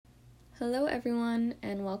Hello, everyone,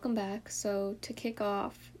 and welcome back. So, to kick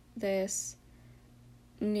off this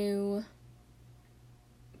new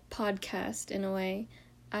podcast in a way,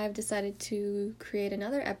 I've decided to create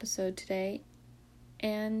another episode today,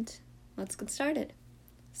 and let's get started.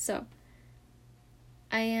 So,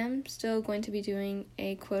 I am still going to be doing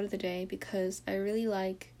a quote of the day because I really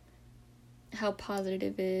like how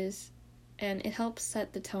positive it is, and it helps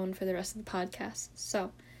set the tone for the rest of the podcast.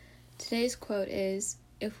 So, today's quote is,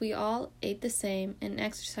 "If we all ate the same and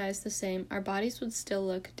exercised the same, our bodies would still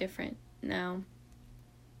look different." Now,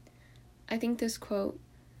 I think this quote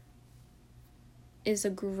is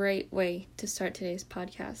a great way to start today's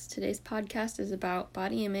podcast. Today's podcast is about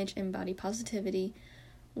body image and body positivity,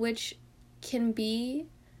 which can be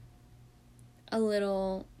a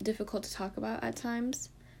little difficult to talk about at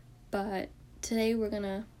times, but today we're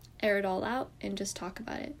gonna air it all out and just talk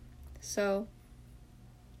about it. So,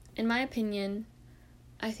 in my opinion,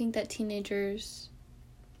 I think that teenagers,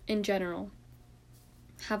 in general,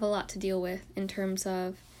 have a lot to deal with in terms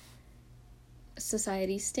of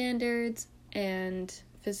society standards and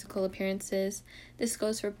physical appearances. This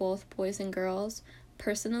goes for both boys and girls.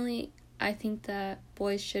 Personally, I think that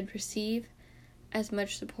boys should receive as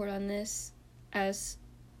much support on this as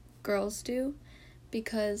girls do,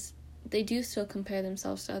 because they do still compare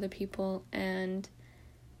themselves to other people, and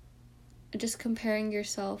just comparing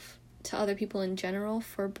yourself to other people in general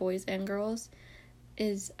for boys and girls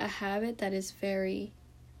is a habit that is very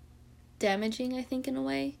damaging, I think, in a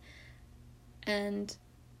way, and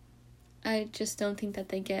I just don't think that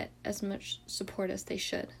they get as much support as they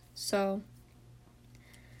should. So,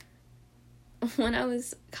 when I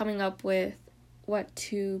was coming up with what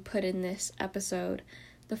to put in this episode,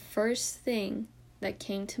 the first thing that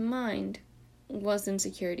came to mind was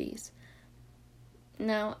insecurities.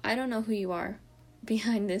 Now, I don't know who you are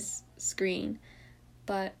behind this screen,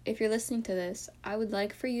 but if you're listening to this, I would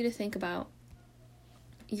like for you to think about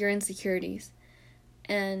your insecurities,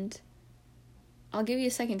 and I'll give you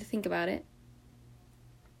a second to think about it.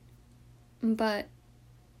 But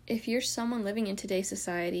if you're someone living in today's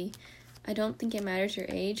society, I don't think it matters your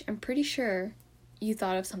age. I'm pretty sure you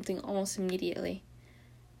thought of something almost immediately,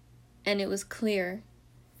 and it was clear,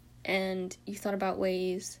 and you thought about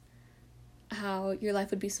ways how your life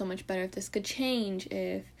would be so much better if this could change,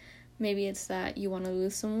 if maybe it's that you want to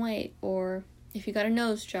lose some weight, or if you got a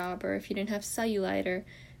nose job, or if you didn't have cellulite, or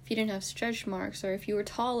if you didn't have stretch marks, or if you were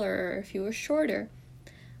taller, or if you were shorter.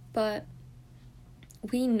 But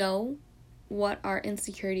we know what our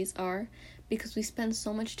insecurities are because we spend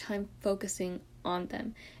so much time focusing on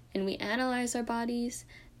them, and we analyze our bodies,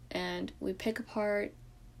 and we pick apart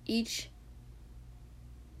each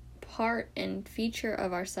part and feature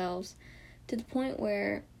of ourselves to the point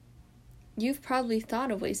where you've probably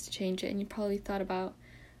thought of ways to change it, and you probably thought about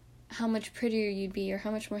how much prettier you'd be or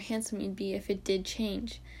how much more handsome you'd be if it did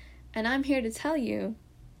change. And I'm here to tell you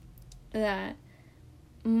that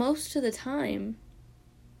most of the time,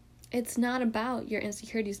 it's not about your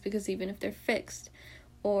insecurities, because even if they're fixed,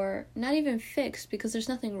 or not even fixed because there's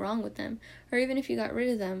nothing wrong with them, or even if you got rid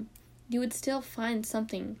of them, you would still find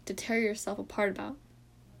something to tear yourself apart about.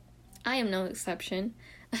 I am no exception.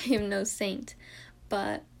 I am no saint.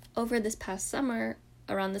 But over this past summer,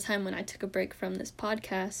 around the time when I took a break from this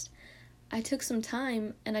podcast, I took some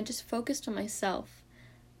time and I just focused on myself.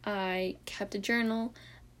 I kept a journal.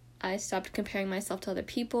 I stopped comparing myself to other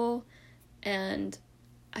people, and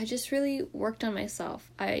I just really worked on myself.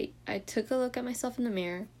 I took a look at myself in the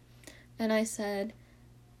mirror, and I said,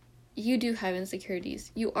 you do have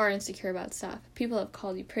insecurities. You are insecure about stuff. People have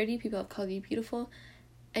called you pretty. People have called you beautiful.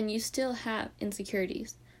 And you still have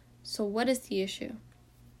insecurities. So what is the issue?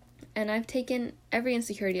 And I've taken every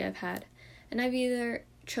insecurity I've had, and I've either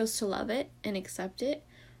chose to love it and accept it,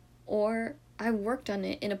 or I worked on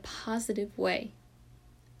it in a positive way.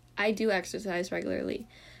 I do exercise regularly,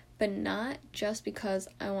 but not just because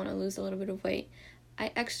I want to lose a little bit of weight.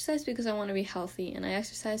 I exercise because I want to be healthy, and I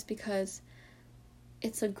exercise because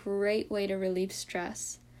it's a great way to relieve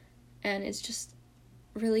stress, and it's just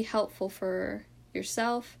really helpful for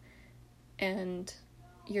yourself and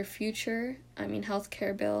your future. I mean,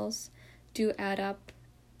 healthcare bills do add up.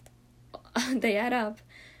 They add up.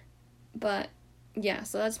 But yeah,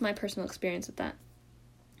 so that's my personal experience with that.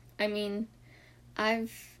 I mean,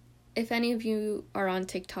 if any of you are on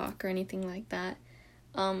TikTok or anything like that,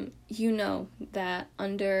 you know that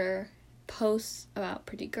under posts about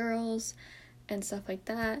pretty girls and stuff like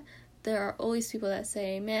that, there are always people that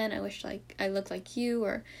say, man, I wish I looked like you,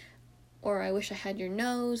 or I wish I had your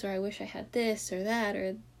nose, or I wish I had this or that,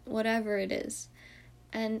 or whatever it is.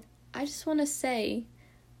 And I just want to say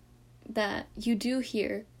that you do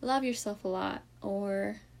hear, love yourself a lot,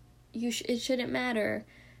 or it shouldn't matter.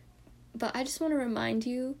 But I just want to remind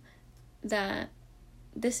you that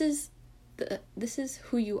this is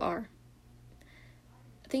who you are.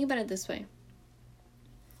 Think about it this way.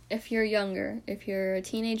 If you're younger, if you're a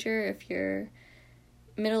teenager, if you're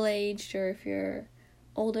middle-aged, or if you're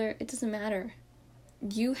older, it doesn't matter.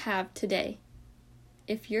 You have today.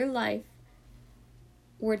 If your life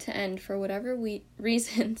were to end for whatever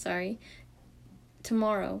reason,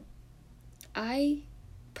 tomorrow, I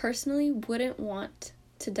personally wouldn't want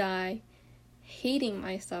to die hating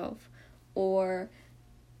myself or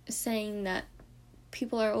saying that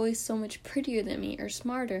people are always so much prettier than me or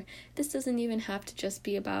smarter. This doesn't even have to just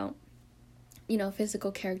be about,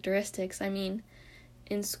 physical characteristics. I mean,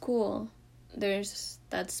 in school, there's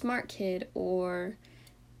that smart kid, or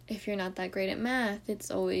if you're not that great at math,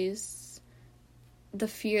 it's always the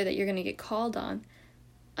fear that you're going to get called on.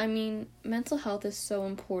 I mean, mental health is so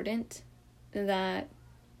important that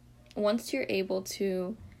once you're able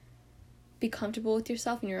to be comfortable with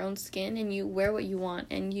yourself in your own skin, and you wear what you want,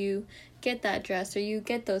 and you get that dress, or you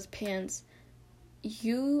get those pants,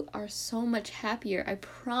 you are so much happier, I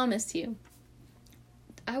promise you.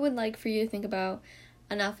 I would like for you to think about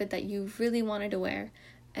an outfit that you really wanted to wear,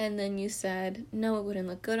 and then you said, no, it wouldn't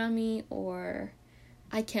look good on me, or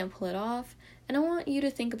I can't pull it off. And I want you to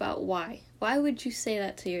think about why. Why would you say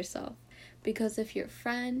that to yourself? Because if your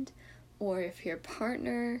friend or if your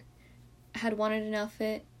partner had wanted an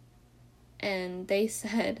outfit and they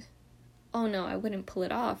said, oh no, I wouldn't pull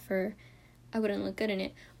it off, or I wouldn't look good in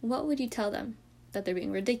it, what would you tell them? That they're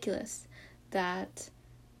being ridiculous, that's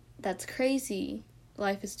crazy,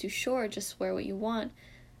 life is too short, just wear what you want.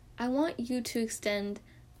 I want you to extend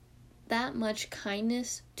that much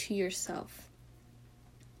kindness to yourself.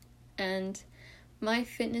 And my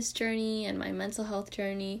fitness journey and my mental health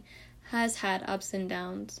journey has had ups and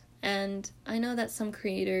downs, and I know that some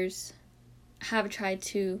creators have tried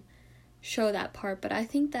to show that part, but I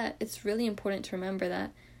think that it's really important to remember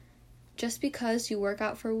that just because you work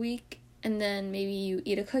out for a week and then maybe you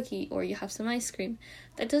eat a cookie or you have some ice cream,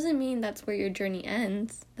 that doesn't mean that's where your journey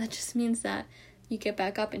ends. That just means that you get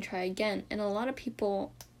back up and try again. And a lot of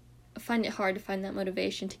people find it hard to find that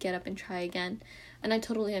motivation to get up and try again. And I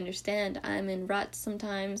totally understand. I'm in ruts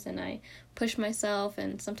sometimes, and I push myself,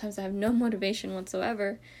 and sometimes I have no motivation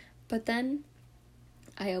whatsoever. But then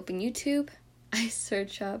I open YouTube, I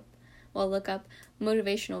look up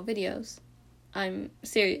motivational videos. I'm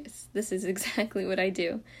serious. This is exactly what I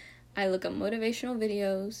do. I look up motivational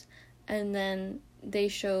videos, and then they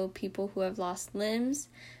show people who have lost limbs,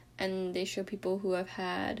 and they show people who have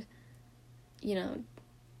had,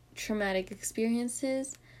 traumatic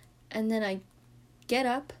experiences, and then I get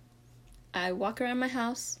up, I walk around my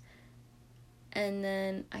house, and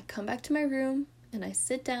then I come back to my room, and I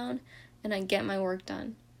sit down, and I get my work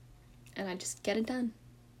done, and I just get it done.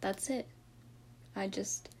 That's it. I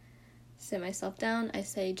just sit myself down, I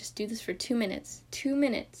say, just do this for 2 minutes,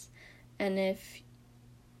 and if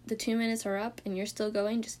the 2 minutes are up and you're still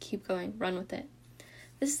going, just keep going, run with it.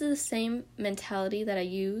 This is the same mentality that I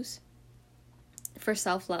use for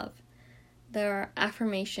self-love. There are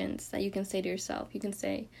affirmations that you can say to yourself. You can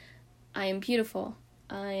say, I am beautiful,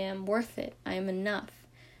 I am worth it, I am enough.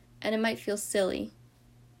 And it might feel silly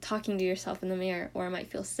talking to yourself in the mirror, or it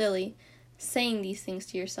might feel silly saying these things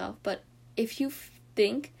to yourself, but if you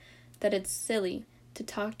think that it's silly to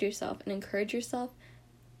talk to yourself and encourage yourself,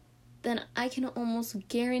 then I can almost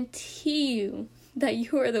guarantee you that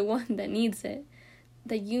you are the one that needs it,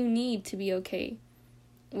 that you need to be okay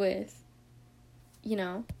with,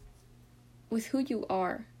 with who you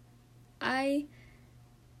are. I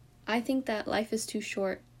think that life is too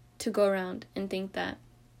short to go around and think that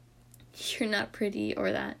you're not pretty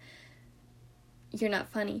or that you're not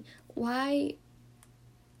funny. Why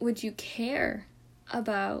would you care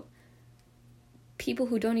about people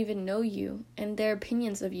who don't even know you and their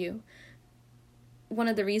opinions of you? One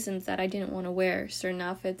of the reasons that I didn't want to wear certain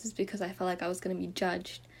outfits is because I felt like I was going to be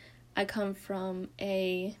judged. I come from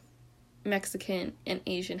a Mexican and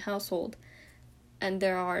Asian household, and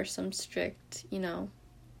there are some strict, I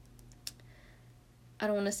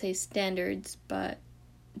don't want to say standards, but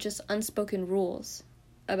just unspoken rules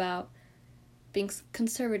about being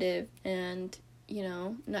conservative and,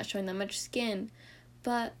 not showing that much skin.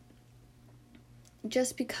 But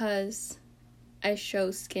just because I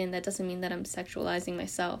show skin, that doesn't mean that I'm sexualizing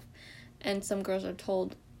myself. And some girls are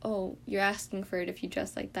told, oh, you're asking for it if you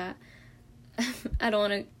dress like that. I don't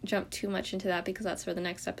want to jump too much into that because that's for the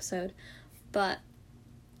next episode. But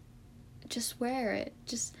just wear it.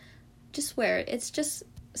 Just wear it. It's just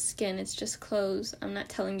skin, it's just clothes. I'm not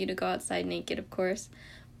telling you to go outside naked, of course,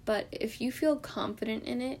 but if you feel confident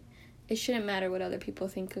in it, it shouldn't matter what other people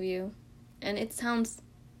think of you. And it sounds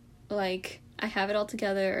like I have it all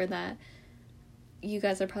together, or that you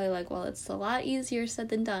guys are probably like, well, it's a lot easier said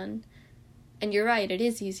than done. And you're right, it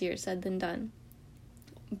is easier said than done.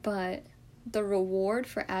 But the reward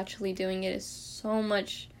for actually doing it is so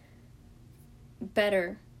much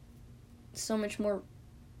better, so much more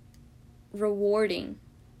rewarding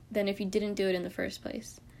than if you didn't do it in the first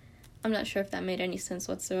place. I'm not sure if that made any sense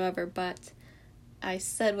whatsoever, but I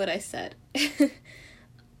said what I said.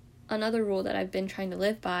 Another rule that I've been trying to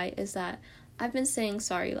live by is that I've been saying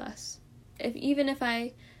sorry less. Even if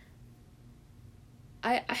I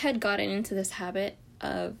had gotten into this habit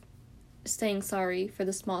of saying sorry for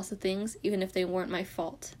the smallest of things, even if they weren't my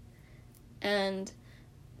fault. And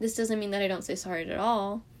this doesn't mean that I don't say sorry at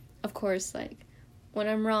all. Of course, like, when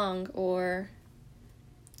I'm wrong, or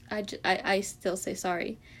I still say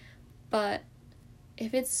sorry. But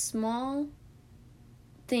if it's small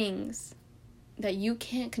things that you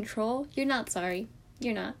can't control, you're not sorry.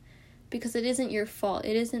 You're not. Because it isn't your fault.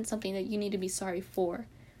 It isn't something that you need to be sorry for.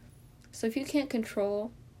 So if you can't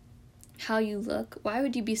control how you look, why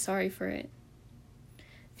would you be sorry for it?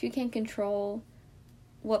 If you can't control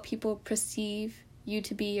what people perceive you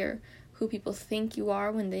to be, or who people think you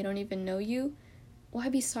are when they don't even know you, why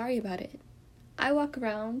be sorry about it? I walk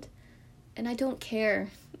around and I don't care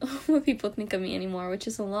what people think of me anymore, which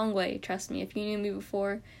is a long way. Trust me, if you knew me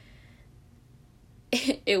before,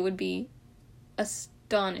 it would be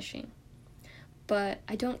astonishing. But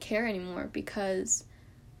I don't care anymore, because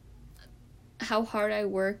how hard I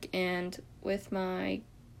work, and with my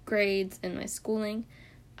grades and my schooling,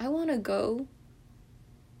 I want to go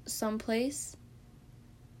someplace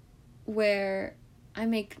where I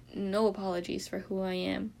make no apologies for who I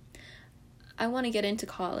am. I want to get into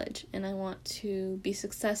college, and I want to be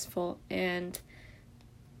successful, and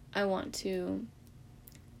I want to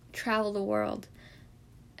travel the world.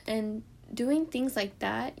 And doing things like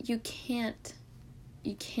that, you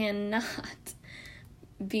cannot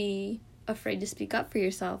be afraid to speak up for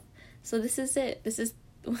yourself. So this is it. This is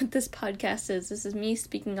what this podcast is. This is me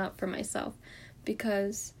speaking up for myself,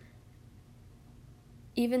 because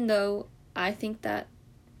even though I think that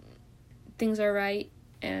things are right,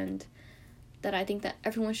 and that I think that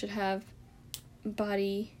everyone should have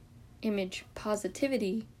body image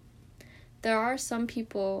positivity, there are some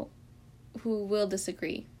people who will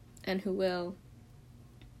disagree and who will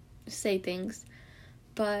say things.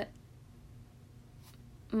 But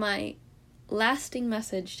my lasting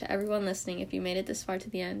message to everyone listening, if you made it this far to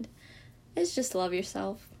the end, is just love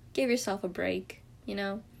yourself. Give yourself a break, you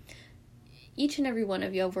know? Each and every one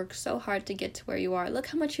of you have worked so hard to get to where you are. Look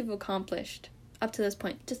how much you've accomplished up to this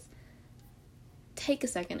point. Just take a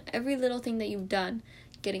second. Every little thing that you've done,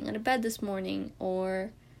 getting out of bed this morning,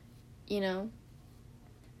 or, you know,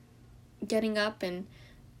 getting up and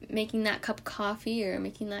making that cup of coffee, or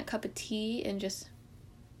making that cup of tea, and just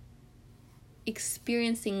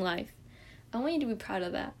experiencing life. I want you to be proud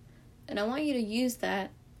of that. And I want you to use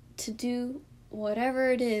that to do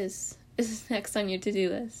whatever it is next on your to-do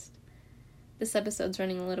list. This episode's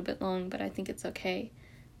running a little bit long, but I think it's okay.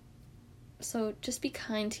 So just be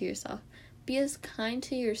kind to yourself. Be as kind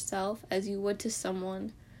to yourself as you would to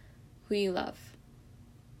someone who you love.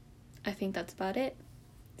 I think that's about it.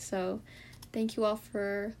 So thank you all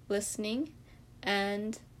for listening,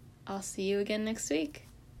 and I'll see you again next week.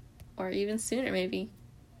 Or even sooner, maybe.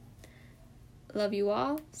 Love you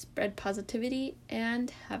all, spread positivity,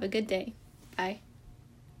 and have a good day. Bye.